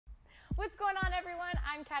What's going on, everyone?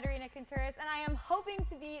 I'm Katerina Contreras, and I am hoping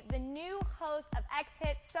to be the new host of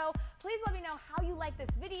XHIT, so please let me know how you like this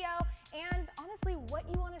video and honestly what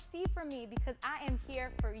you want to see from me, because I am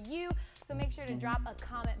here for you. So make sure to drop a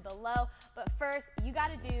comment below. But first, you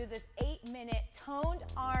got to do this 8-minute toned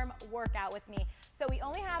arm workout with me. So we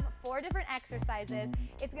only have 4 different exercises.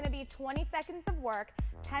 It's going to be 20 seconds of work,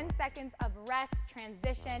 10 seconds of rest,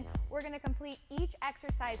 transition. We're going to complete each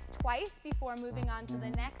exercise twice before moving on to the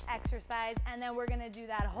next exercise, and then we're going to do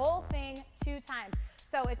that whole thing 2 times.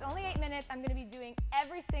 So it's only 8 minutes. I'm going to be doing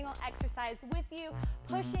every single exercise with you,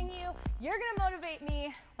 pushing you. You're going to motivate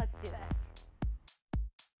me. Let's do this.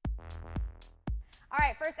 All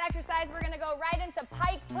right, first exercise, we're going to go right into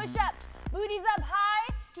Pike Pushups. Booties up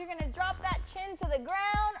high. You're going to drop that chin to the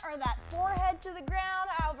ground or that forehead to the ground,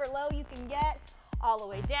 however low you can get, all the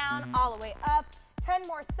way down, all the way up. 10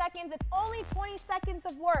 more seconds. It's only 20 seconds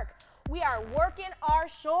of work. We are working our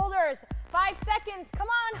shoulders. 5 seconds. Come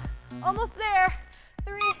on. Almost there.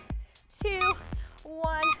 3, 2,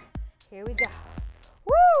 1. Here we go.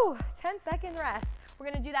 Woo! 10-second rest. We're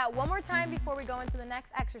going to do that one more time before we go into the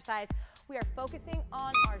next exercise. We are focusing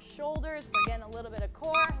on our shoulders. We're getting a little bit of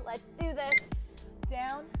core. Let's do this.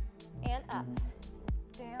 Down and up.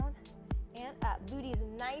 Down and up. Booty's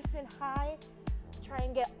nice and high. Try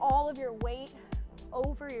and get all of your weight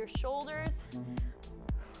over your shoulders.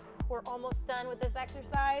 We're almost done with this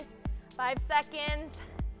exercise. 5 seconds.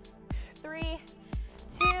 3,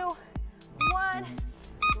 2, 1.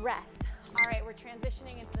 Rest. All right, we're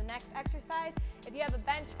transitioning into the next exercise. If you have a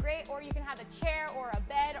bench, great, or you can have a chair or a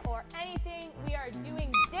bed or anything. We are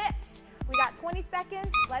doing dips. We got 20 seconds.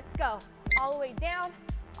 Let's go. All the way down,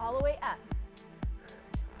 all the way up.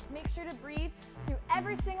 Make sure to breathe through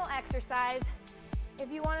every single exercise. If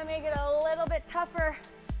you want to make it a little bit tougher,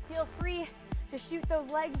 feel free to shoot those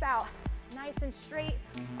legs out nice and straight,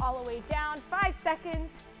 all the way down. 5 seconds.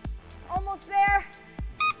 Almost there.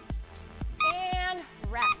 And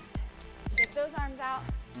rest. Shake those arms out.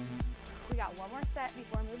 We got one more set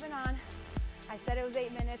before moving on. I said it was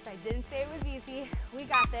 8 minutes. I didn't say it was easy. We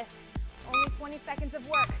got this. Only 20 seconds of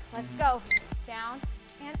work. Let's go. Down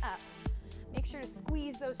and up. Make sure to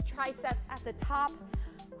squeeze those triceps at the top.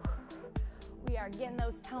 We are getting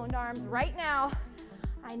those toned arms right now.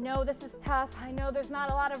 I know this is tough. I know there's not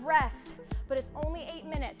a lot of rest, but it's only 8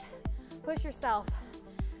 minutes. Push yourself.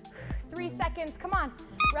 3 seconds. Come on.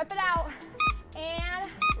 Rep it out. And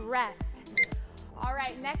rest. All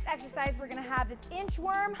right, next exercise we're gonna have is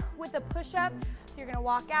inchworm with a push-up. So you're gonna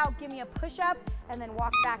walk out, give me a push-up, and then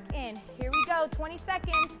walk back in. Here we go, 20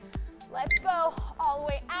 seconds. Let's go, all the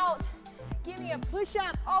way out. Give me a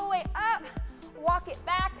push-up, all the way up. Walk it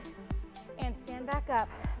back, and stand back up.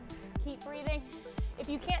 Keep breathing. If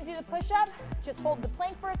you can't do the push-up, just hold the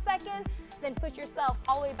plank for a second, then push yourself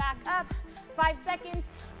all the way back up. 5 seconds,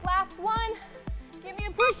 last one. Give me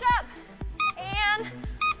a push-up, and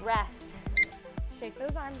rest. Shake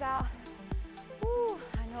those arms out. Woo,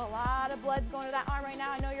 I know a lot of blood's going to that arm right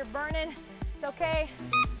now. I know you're burning. It's okay.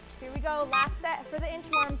 Here we go. Last set for the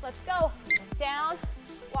inchworms. Let's go. Down,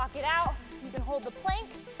 walk it out. You can hold the plank.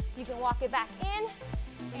 You can walk it back in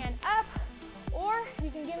and up, or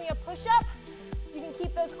you can give me a push-up. You can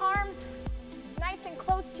keep those arms nice and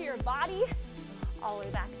close to your body. All the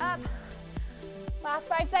way back up. Last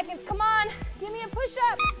 5 seconds. Come on. Give me a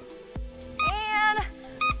push-up. And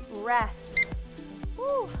rest.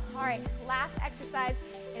 Woo. All right, last exercise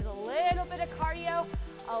is a little bit of cardio,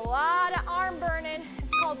 a lot of arm burning.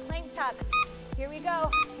 It's called plank tucks. Here we go.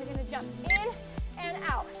 You're gonna jump in and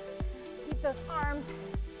out. Keep those arms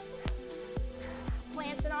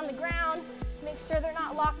planted on the ground. Make sure they're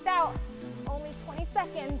not locked out. Only 20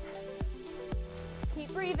 seconds.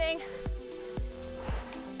 Keep breathing.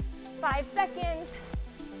 5 seconds.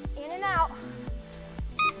 In and out.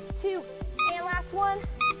 2, and last one.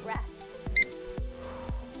 Rest.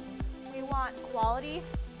 We want quality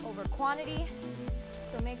over quantity,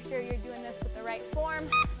 so make sure you're doing this with the right form.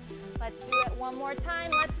 Let's do it one more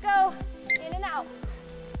time. Let's go. In and out.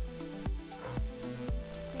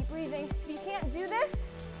 Keep breathing. If you can't do this,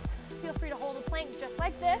 feel free to hold a plank just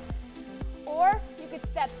like this, or you could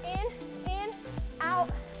step in, out,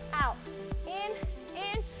 out,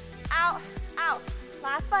 in, out, out.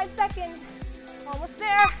 Last 5 seconds. Almost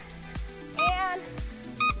there. And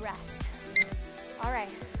rest. All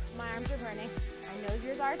right. My arms are burning. I know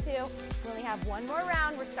yours are too. We only have one more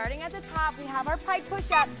round. We're starting at the top. We have our pike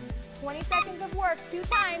push-ups. 20 seconds of work, 2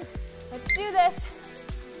 times. Let's do this.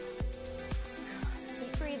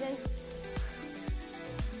 Keep breathing.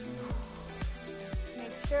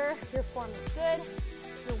 Make sure your form is good.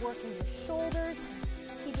 You're working your shoulders,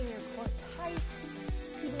 keeping your core tight.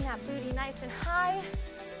 Keeping that booty nice and high.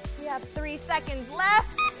 We have 3 seconds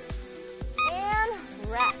left. And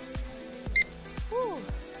rest. Whew.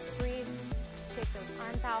 Breathe. Take those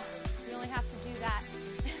arms out. You only have to do that.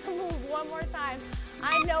 Move one more time.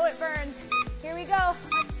 I know it burns. Here we go.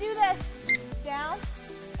 Let's do this. Down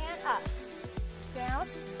and up. Down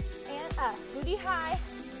and up. Booty high.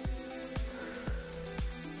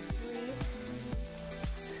 Breathe.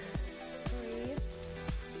 Breathe.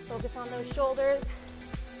 Focus on those shoulders.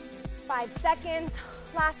 5 seconds.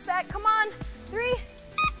 Last set. Come on. 3,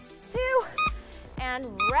 2, and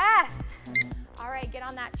rest. All right, get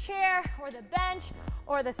on that chair or the bench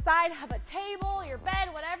or the side of a table, your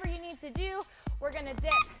bed, whatever you need to do. We're gonna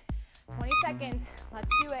dip. 20 seconds. Let's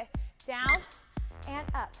do it. Down and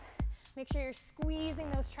up. Make sure you're squeezing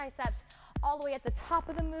those triceps all the way at the top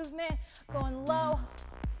of the movement, going low,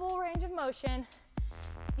 full range of motion.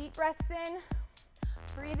 Deep breaths in,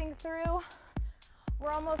 breathing through.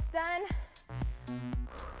 We're almost done.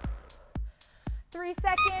 3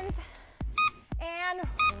 seconds and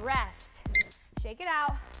rest. Shake it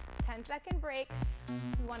out. 10-second break.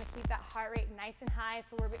 We want to keep that heart rate nice and high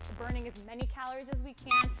so we're burning as many calories as we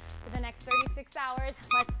can for the next 36 hours.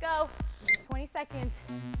 Let's go. 20 seconds.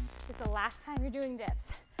 It's the last time you're doing dips.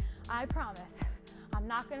 I promise. I'm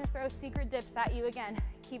not going to throw secret dips at you again.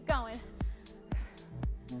 Keep going.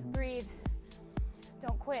 Breathe.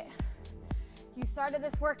 Don't quit. You started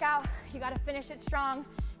this workout. You got to finish it strong.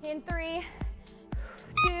 In 3,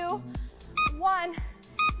 2, 1,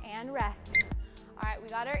 and rest. All right, we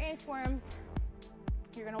got our inchworms.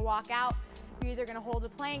 You're gonna walk out. You're either gonna hold a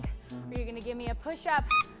plank or you're gonna give me a push-up.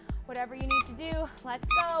 Whatever you need to do, let's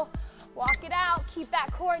go. Walk it out. Keep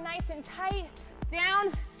that core nice and tight.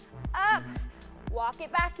 Down, up. Walk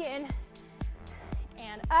it back in.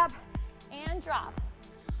 And up, and drop.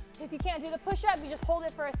 If you can't do the push-up, you just hold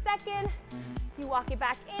it for a second. You walk it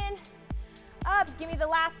back in. Up, give me the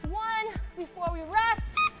last one before we rest.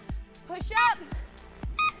 Push up,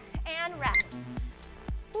 and rest.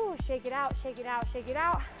 Ooh, shake it out, shake it out, shake it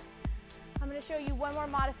out. I'm gonna show you one more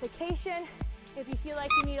modification. If you feel like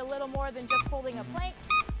you need a little more than just holding a plank,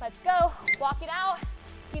 let's go. Walk it out.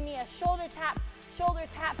 Give me a shoulder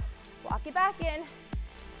tap, walk it back in,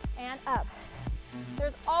 and up.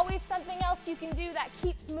 There's always something else you can do that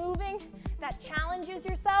keeps moving, that challenges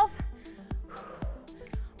yourself.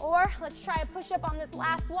 Or let's try a push-up on this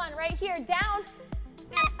last one right here. Down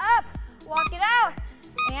and up. Walk it out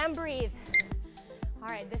and breathe. All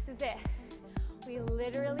right, this is it. We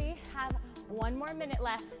literally have 1 more minute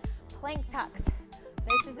left. Plank tucks.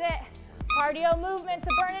 This is it. Cardio movement to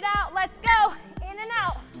burn it out. Let's go. In and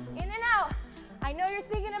out, in and out. I know you're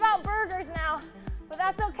thinking about burgers now, but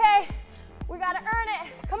that's okay. We gotta earn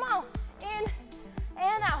it. Come on. In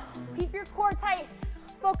and out. Keep your core tight.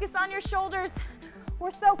 Focus on your shoulders. We're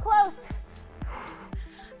so close.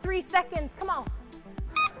 3 seconds. Come on.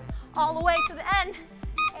 All the way to the end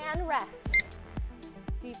and rest.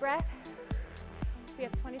 Deep breath. We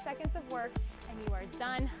have 20 seconds of work and you are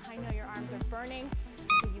done. I know your arms are burning,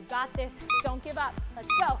 but you got this. Don't give up. Let's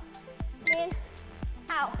go. In,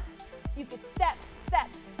 out. You could step, step,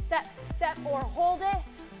 step, step, or hold it.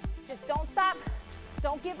 Just don't stop.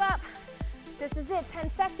 Don't give up. This is it.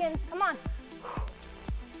 10 seconds. Come on.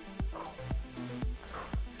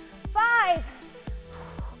 5,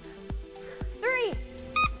 3,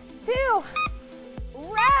 2,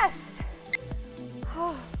 rest.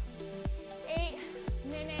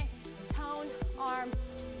 8-minute toned arm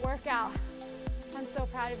workout. I'm so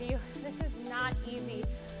proud of you. This is not easy.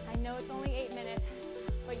 I know it's only 8 minutes,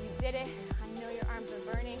 but you did it. I know your arms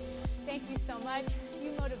are burning. Thank you so much.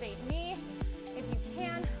 You motivate me. If you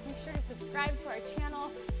can, make sure to subscribe to our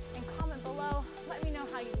channel and comment below. Let me know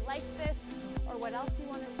how you liked this or what else you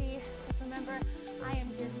want to